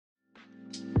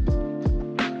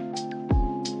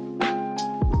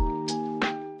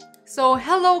So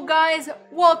hello guys,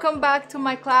 welcome back to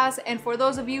my class, and for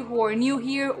those of you who are new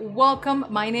here, welcome.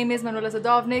 My name is Manuela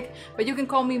Sadovnik, but you can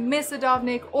call me Miss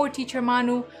Sadovnik or Teacher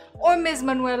Manu or Ms.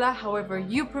 Manuela, however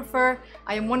you prefer.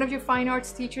 I am one of your fine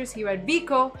arts teachers here at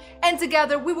Veeko, and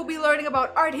together we will be learning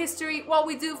about art history while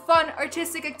we do fun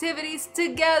artistic activities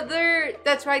together.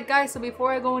 That's right guys, so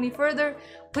before I go any further,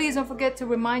 please don't forget to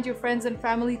remind your friends and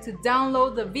family to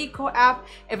download the Veeko app,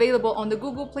 available on the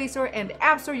Google Play Store and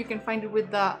App Store. You can find it with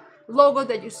the logo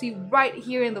that you see right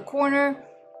here in the corner.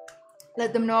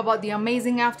 Let them know about the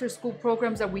amazing after school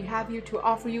programs that we have here to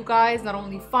offer you guys, not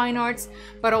only fine arts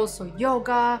but also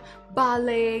yoga,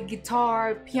 ballet,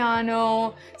 guitar,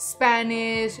 piano,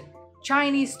 Spanish,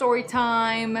 Chinese story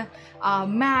time,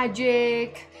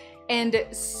 magic, and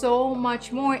so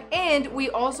much more. And we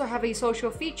also have a social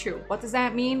feature. What does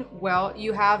that mean? Well,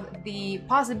 you have the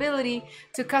possibility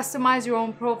to customize your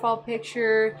own profile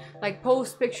picture, like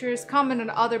post pictures, comment on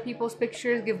other people's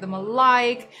pictures, give them a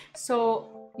like.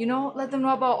 So, you know, let them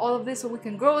know about all of this so we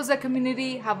can grow as a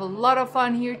community, have a lot of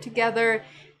fun here together,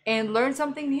 and learn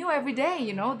something new every day.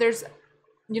 You know, there's,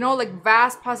 like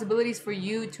vast possibilities for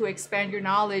you to expand your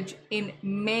knowledge in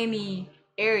many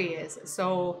areas.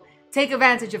 So take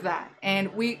advantage of that.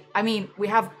 And we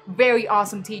have very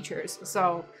awesome teachers.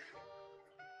 So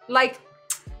like,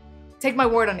 take my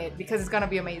word on it because it's gonna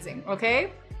be amazing,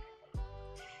 okay?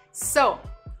 So,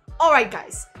 all right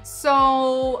guys.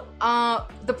 So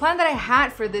the plan that I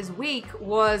had for this week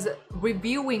was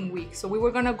reviewing week. So we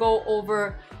were gonna go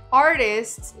over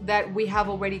artists that we have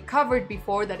already covered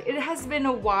before, that it has been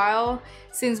a while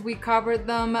since we covered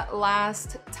them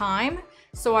last time.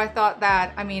 So I thought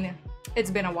that, it's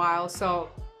been a while, so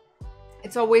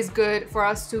it's always good for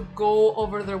us to go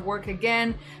over their work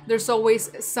again. There's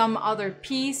always some other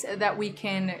piece that we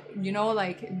can,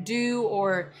 like do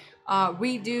or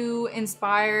redo,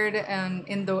 inspired and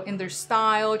in their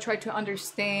style. Try to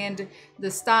understand the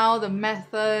style, the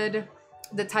method,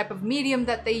 the type of medium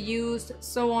that they used,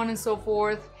 so on and so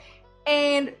forth.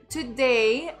 And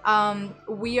today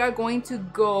we are going to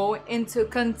go into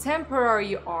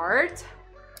contemporary art,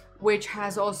 which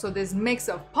has also this mix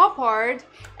of pop art,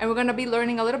 and we're gonna be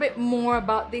learning a little bit more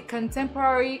about the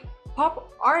contemporary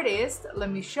pop artist.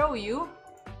 Let me show you.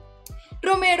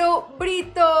 Romero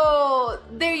Britto!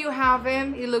 There you have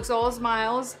him. He looks all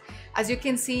smiles. As you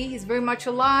can see, he's very much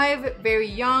alive, very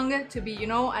young to be,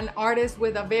 an artist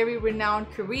with a very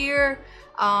renowned career.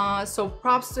 So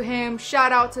props to him,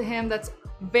 shout out to him. That's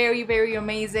very, very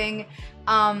amazing.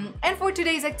 And for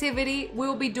today's activity,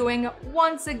 we'll be doing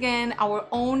once again our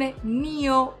own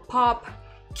neo-pop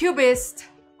cubist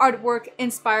artwork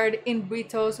inspired in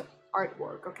Britto's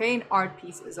artwork, okay, in art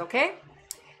pieces, okay?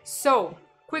 So,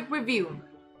 quick review.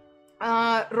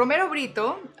 Romero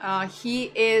Britto, he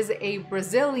is a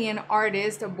Brazilian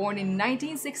artist born in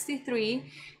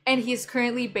 1963, and he's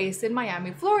currently based in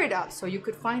Miami, Florida. So you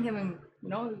could find him in,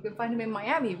 you can find him in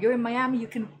Miami. If you're in Miami, you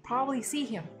can probably see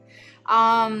him.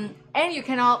 And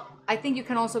I think you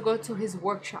can also go to his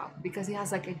workshop because he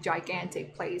has like a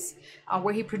gigantic place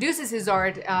where he produces his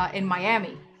art in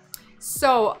Miami.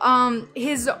 So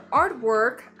his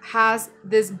artwork has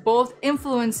both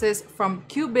influences from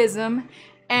Cubism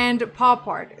and pop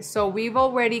art. So we've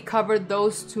already covered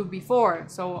those two before.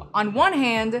 So on one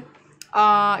hand,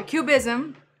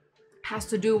 Cubism has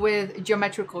to do with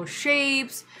geometrical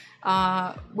shapes.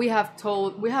 We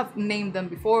have named them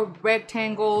before: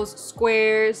 rectangles,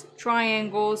 squares,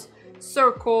 triangles,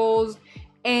 circles,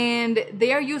 and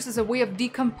they are used as a way of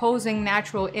decomposing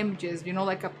natural images,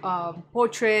 like a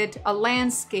portrait, a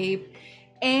landscape,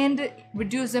 and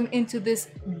reduce them into this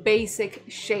basic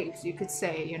shapes, you could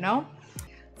say,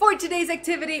 For today's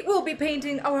activity, we'll be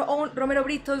painting our own Romero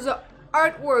Britto's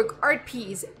artwork, art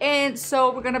piece. And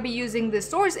so we're gonna be using the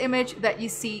source image that you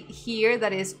see here,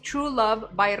 that is True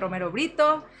Love by Romero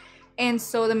Britto. And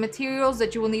so the materials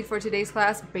that you will need for today's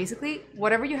class, basically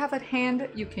whatever you have at hand,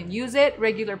 you can use it.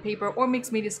 Regular paper or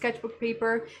mixed media sketchbook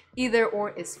paper, either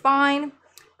or is fine.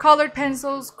 Colored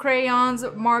pencils, crayons,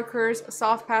 markers,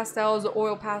 soft pastels,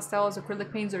 oil pastels,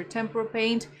 acrylic paints, or tempera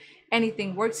paint,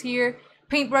 anything works here.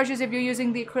 Paintbrushes if you're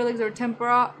using the acrylics or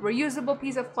tempera, reusable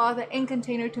piece of cloth and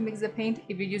container to mix the paint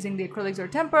if you're using the acrylics or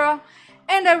tempera,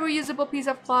 and a reusable piece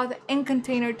of cloth and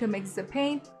container to mix the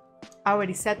paint. I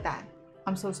already said that.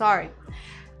 I'm so sorry.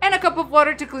 And a cup of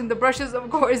water to clean the brushes, of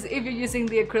course, if you're using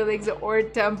the acrylics or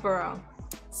tempera.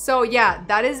 So yeah,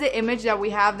 that is the image that we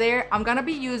have there. I'm gonna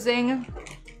be using,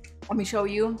 let me show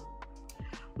you,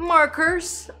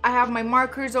 markers. I have my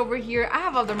markers over here. I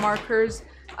have other markers,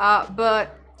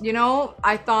 but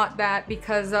I thought that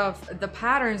because of the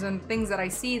patterns and things that I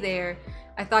see there,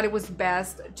 I thought it was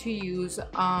best to use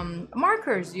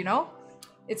markers, you know?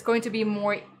 It's going to be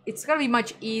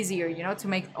much easier, you know, to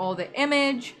make all the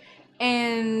image.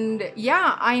 And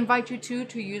yeah, I invite you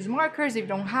to use markers. If you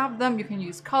don't have them, you can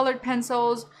use colored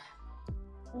pencils,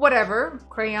 whatever,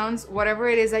 crayons, whatever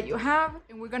it is that you have.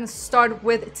 And we're gonna start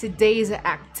with today's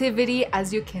activity.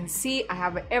 As you can see, I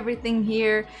have everything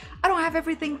here. I don't have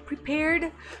everything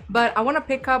prepared, but I want to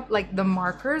pick up like the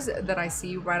markers that I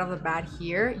see right off the bat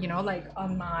here, you know, like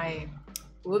on my,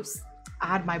 whoops, I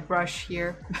had my brush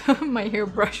here, my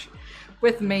hairbrush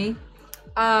with me.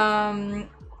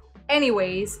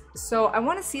 Anyways, so I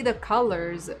want to see the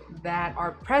colors that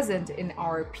are present in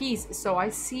our piece. So I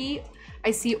see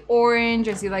orange,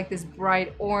 I see like this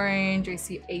bright orange, I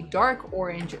see a dark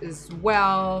orange as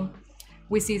well.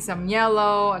 We see some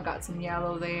yellow, I got some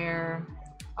yellow there.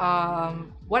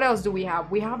 What else do we have?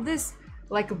 We have this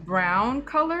like a brown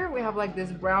color. We have like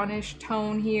this brownish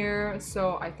tone here.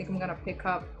 So I think I'm gonna pick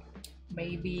up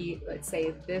maybe, let's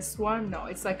say this one. No,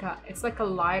 it's like a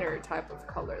lighter type of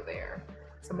color there.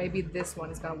 So maybe this one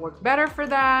is gonna work better for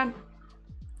that.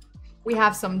 We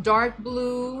have some dark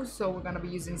blue, so we're gonna be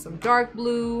using some dark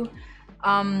blue.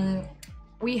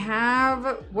 We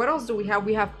have, what else do we have?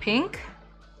 We have pink.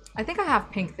 I think I have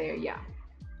pink there, yeah.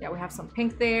 Yeah, we have some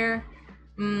pink there.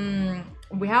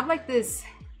 We have like this,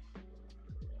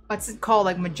 what's it called?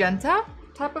 Like magenta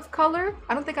type of color.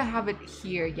 I don't think I have it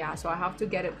here, yeah, so I have to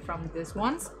get it from this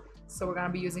ones. So we're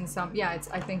gonna be using some, yeah,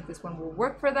 I think this one will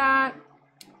work for that.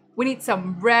 We need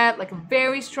some red, like a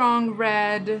very strong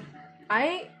red.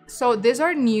 So these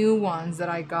are new ones that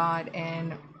I got,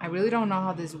 and I really don't know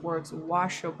how this works.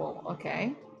 Washable,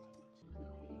 okay.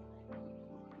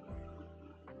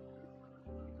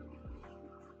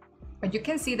 But you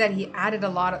can see that he adds a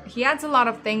lot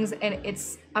of things, and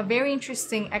it's a very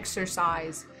interesting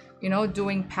exercise, you know,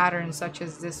 doing patterns such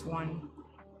as this one.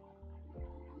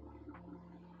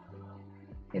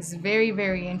 It's very,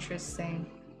 very interesting.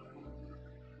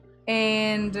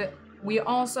 And we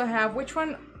also have, which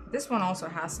one? This one also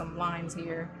has some lines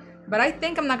here, but I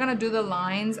think I'm not gonna do the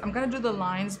lines. I'm gonna do the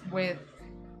lines with,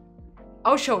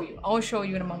 I'll show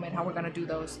you in a moment how we're gonna do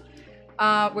those.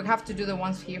 We have to do the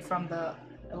ones here from the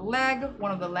leg.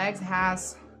 One of the legs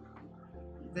has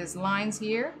these lines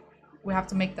here. We have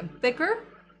to make them thicker,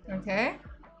 okay?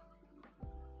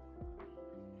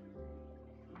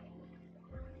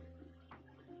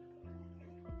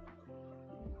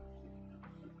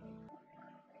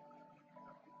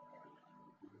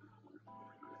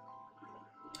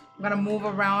 I'm gonna move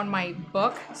around my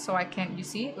book so I can, you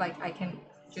see, like I can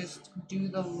just do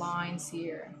the lines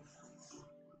here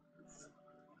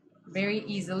very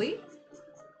easily.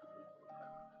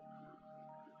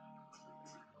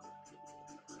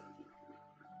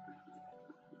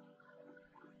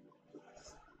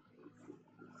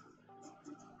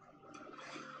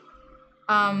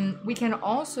 We can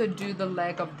also do the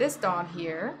leg of this dog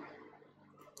here,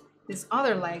 this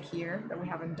other leg here that we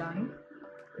haven't done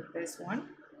with this one.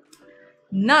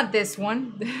 Not this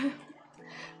one.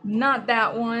 Not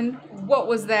that one. What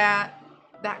was that?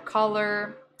 That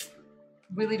color.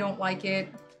 Really don't like it.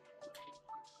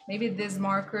 Maybe this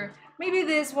marker. Maybe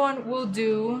this one will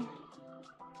do.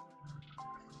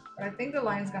 But I think the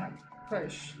line's gonna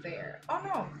push there. Oh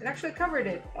no, it actually covered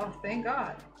it. Oh, thank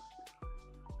God.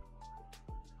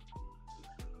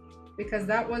 Because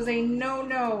that was a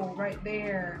no-no right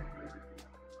there.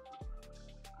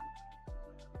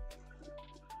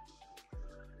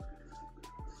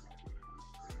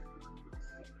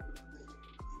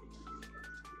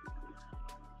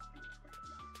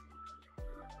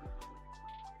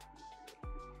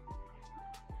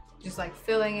 Just like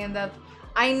filling in that.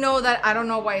 I know that I don't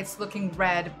know why it's looking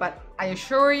red, but I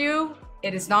assure you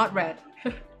it is not red.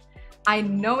 I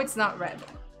know it's not red.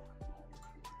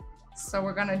 So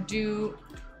we're gonna do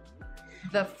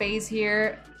the face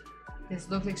here. This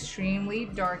looks extremely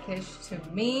darkish to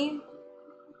me.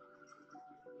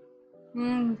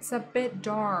 It's a bit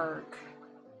dark.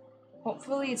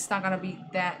 Hopefully it's not gonna be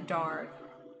that dark.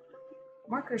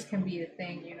 Markers can be a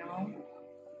thing, you know.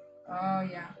 Oh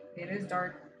yeah, it is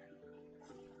dark.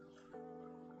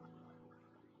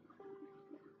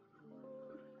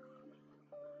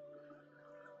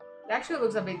 It actually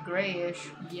looks a bit grayish.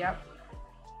 Yep.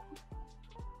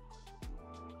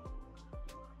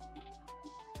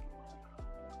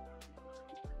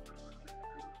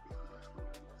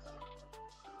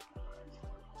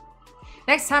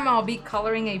 Next time I'll be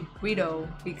coloring a Britto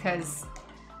because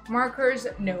markers,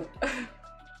 no.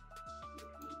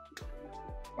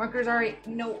 Markers are a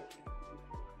no.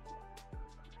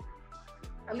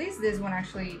 At least this one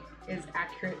actually is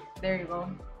accurate. There you go.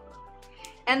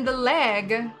 And the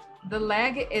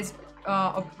leg is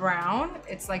a brown.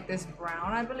 It's like this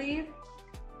brown, I believe.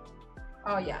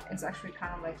 Oh yeah, it's actually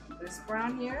kind of like this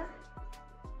brown here.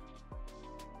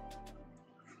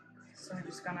 So I'm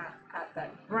just gonna add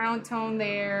that brown tone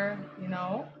there, you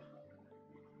know.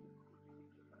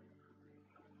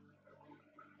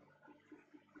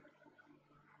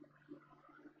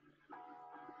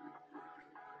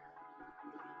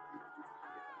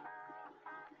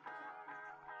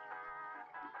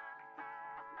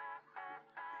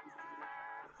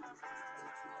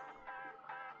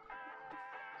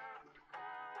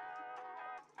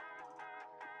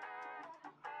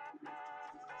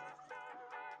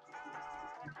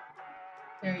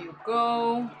 There you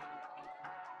go.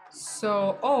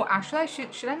 So, oh, actually,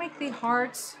 should I make the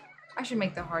hearts? I should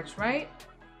make the hearts, right?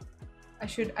 I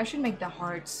should make the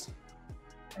hearts,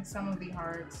 like some of the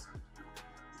hearts.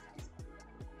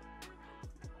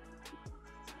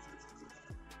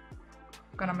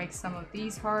 I'm gonna make some of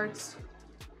these hearts.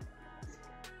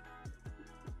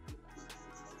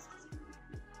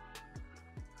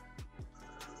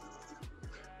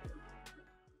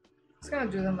 Gonna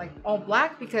do them like all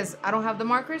black because I don't have the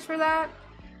markers for that.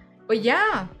 But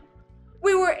yeah,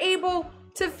 we were able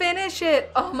to finish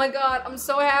it. Oh my god, I'm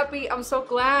so happy. I'm so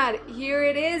glad. Here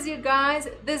it is, you guys.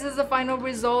 This is the final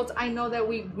result. I know that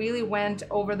we really went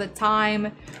over the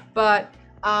time, but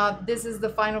this is the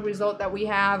final result that we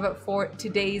have for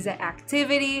today's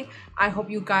activity. I hope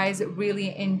you guys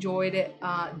really enjoyed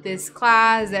this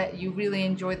class, that you really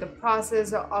enjoyed the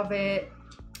process of it.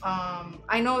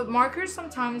 I know markers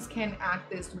sometimes can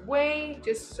act this way,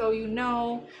 just so you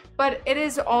know, but it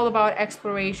is all about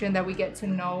exploration, that we get to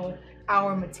know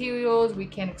our materials, we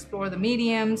can explore the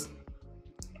mediums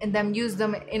and then use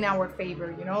them in our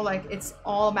favor, you know, like it's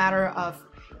all a matter of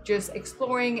just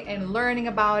exploring and learning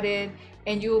about it,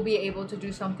 and you will be able to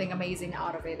do something amazing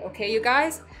out of it. Okay, you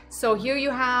guys, so here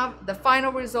you have the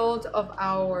final result of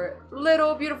our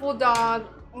little beautiful dog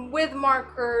with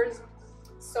markers.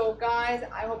 So guys,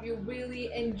 I hope you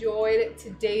really enjoyed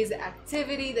today's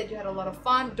activity, that you had a lot of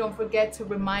fun. Don't forget to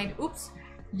remind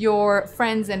your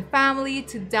friends and family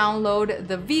to download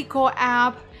the Veeko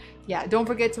app. Yeah, don't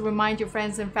forget to remind your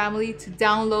friends and family to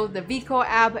download the Veeko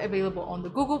app, available on the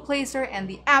Google Play Store and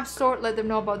the App Store. Let them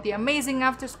know about the amazing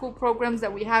after school programs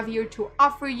that we have here to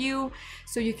offer you,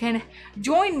 so you can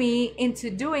join me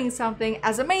into doing something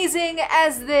as amazing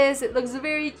as this. It looks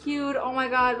very cute. Oh my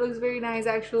god, it looks very nice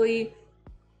actually.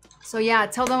 So yeah,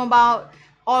 tell them about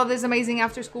all of these amazing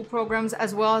after school programs,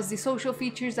 as well as the social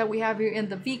features that we have here in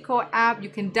the Veeko app. You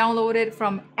can download it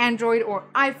from Android or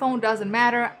iPhone, doesn't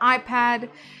matter, iPad.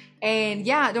 And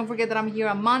yeah, don't forget that I'm here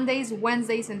on Mondays,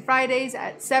 Wednesdays, and Fridays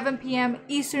at 7 p.m.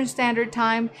 Eastern Standard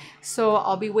Time. So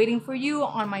I'll be waiting for you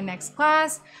on my next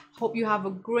class. Hope you have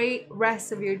a great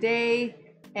rest of your day.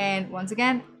 And once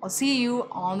again, I'll see you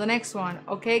on the next one.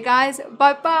 Okay, guys?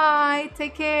 Bye-bye.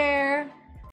 Take care.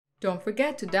 Don't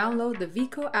forget to download the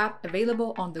Veeko app,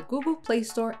 available on the Google Play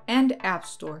Store and App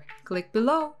Store. Click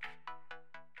below.